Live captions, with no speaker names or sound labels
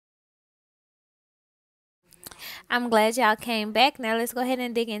I'm glad y'all came back. Now let's go ahead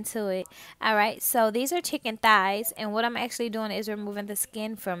and dig into it. All right, so these are chicken thighs, and what I'm actually doing is removing the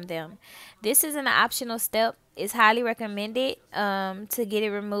skin from them. This is an optional step. It's highly recommended to get it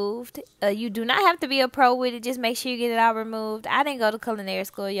removed. You do not have to be a pro with it. Just make sure you get it all removed. I didn't go to culinary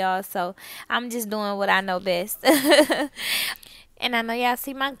school, y'all, so I'm just doing what I know best. And I know y'all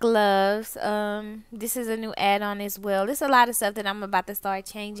see my gloves. This is a new add-on as well. There's a lot of stuff that I'm about to start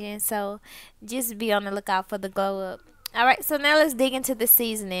changing, so just be on the lookout for the glow up. All right, so now let's dig into the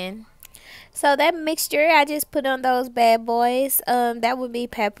seasoning. So that mixture, I just put on those bad boys. That would be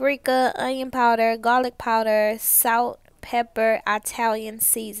paprika, onion powder, garlic powder, salt, pepper, Italian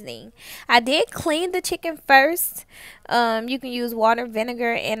seasoning. I did clean the chicken first. You can use water,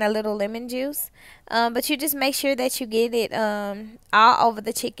 vinegar, and a little lemon juice. But you just make sure that you get it all over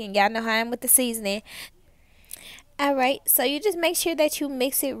the chicken. Y'all know how I am with the seasoning. Alright, so you just make sure that you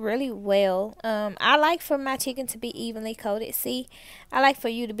mix it really well. I like for my chicken to be evenly coated. See, I like for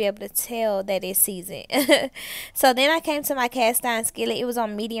you to be able to tell that it's seasoned. So then I came to my cast iron skillet. It was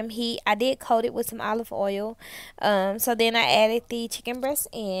on medium heat. I did coat it with some olive oil. So then I added the chicken breast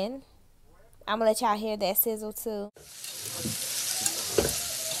in. I'm going to let y'all hear that sizzle too.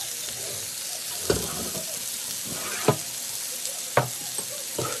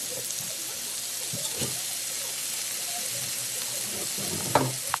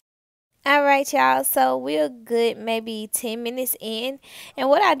 Alright, y'all, so we're good maybe 10 minutes in, and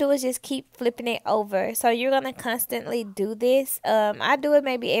what I do is just keep flipping it over. So you're going to constantly do this. I do it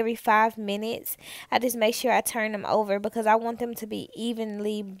maybe every 5 minutes. I just make sure I turn them over because I want them to be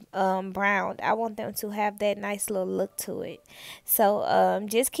evenly browned. I want them to have that nice little look to it. So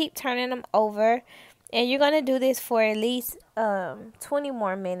just keep turning them over, and you're going to do this for at least 20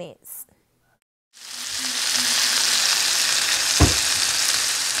 more minutes.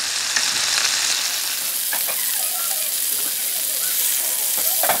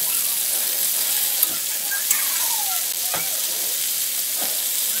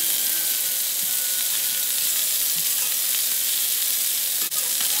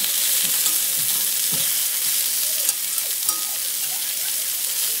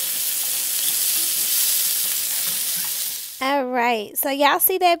 All right, so y'all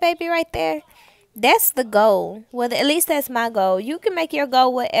see that baby right there? That's the goal. Well, at least that's my goal. You can make your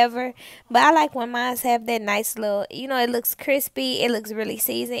goal whatever, but I like when mine have that nice little, it looks crispy, it looks really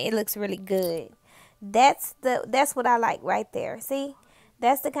seasoned, it looks really good. That's what I like right there. See?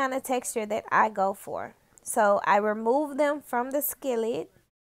 That's the kind of texture that I go for. So I remove them from the skillet.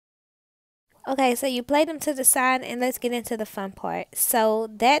 Okay, so you plate them to the side, and let's get into the fun part. So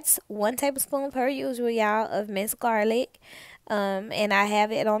that's 1 tablespoon per usual, y'all, of minced garlic. And I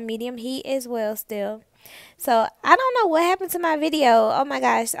have it on medium heat as well still. So I don't know what happened to my video. Oh my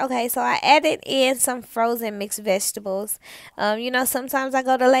gosh. Okay, so I added in some frozen mixed vegetables. Sometimes I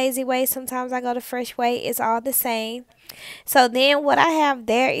go the lazy way, sometimes I go the fresh way. It's all the same. So then what I have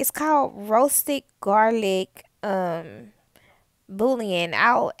there is called roasted garlic Bullion.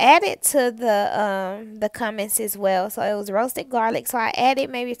 I'll add it to the comments as well. So it was roasted garlic. So I added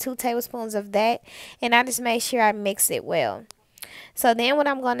maybe 2 tablespoons of that, and I just made sure I mix it well. So then what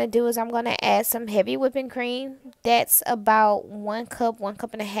I'm going to do is I'm going to add some heavy whipping cream. That's about 1 cup,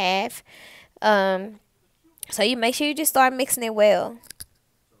 1.5 cups. So you make sure you just start mixing it well.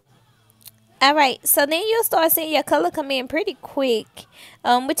 Alright, so then you'll start seeing your color come in pretty quick,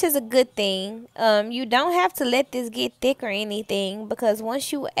 which is a good thing. You don't have to let this get thick or anything because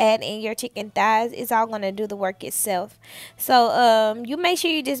once you add in your chicken thighs, it's all going to do the work itself. So you make sure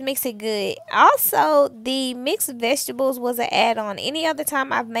you just mix it good. Also, the mixed vegetables was an add-on. Any other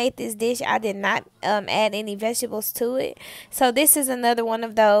time I've made this dish, I did not add any vegetables to it. So this is another one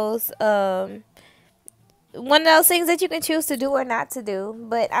of those things that you can choose to do or not to do.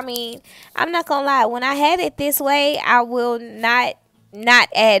 But I mean, I'm not gonna lie, when I had it this way, I will not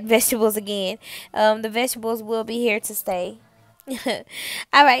add vegetables again. The vegetables will be here to stay.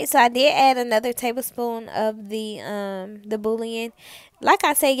 All right, so I did add another tablespoon of the bouillon. Like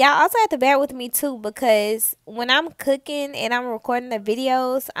I said, y'all also have to bear with me too because when I'm cooking and I'm recording the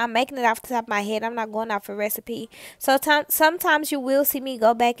videos, I'm making it off the top of my head. I'm not going off a recipe. So sometimes you will see me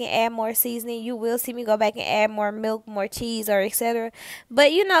go back and add more seasoning. You will see me go back and add more milk, more cheese, or etc. But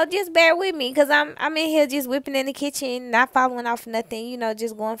just bear with me because I'm in here just whipping in the kitchen, not following off nothing.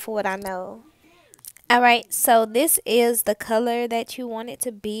 Just going for what I know. Alright, so this is the color that you want it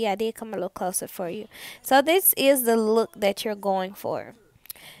to be. I did come a little closer for you. So this is the look that you're going for.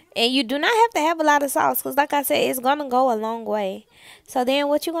 And you do not have to have a lot of sauce because like I said, it's going to go a long way. So then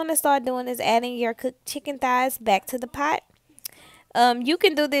what you're going to start doing is adding your cooked chicken thighs back to the pot. You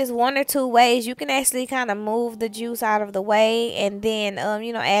can do this one or two ways. You can actually kind of move the juice out of the way and then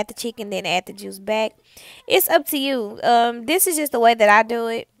add the chicken, then add the juice back. It's up to you. This is just the way that I do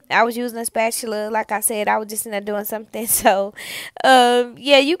it. I was using a spatula, like I said. I was just in there doing something. So,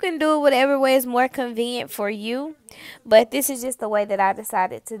 yeah, you can do it whatever way is more convenient for you. But this is just the way that I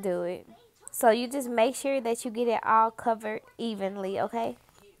decided to do it. So you just make sure that you get it all covered evenly, okay?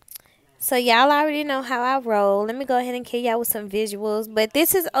 So y'all already know how I roll. Let me go ahead and kill y'all with some visuals. But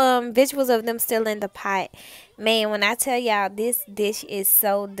this is visuals of them still in the pot. Man, when I tell y'all this dish is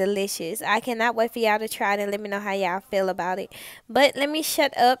so delicious. I cannot wait for y'all to try it and let me know how y'all feel about it. But let me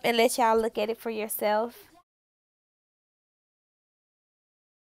shut up and let y'all look at it for yourself.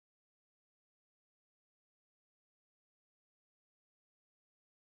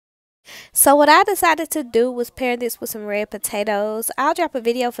 So what I decided to do was pair this with some red potatoes. I'll drop a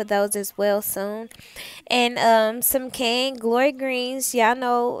video for those as well soon. And some canned glory greens. Y'all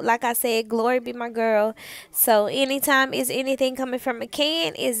know, like I said, glory be my girl. So anytime is anything coming from a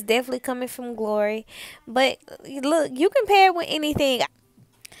can, it's definitely coming from glory. But look, you can pair it with anything.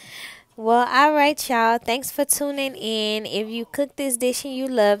 Well, all right, y'all. Thanks for tuning in. If you cooked this dish and you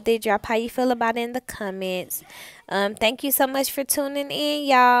loved it, drop how you feel about it in the comments. Thank you so much for tuning in,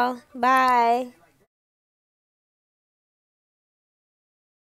 y'all. Bye.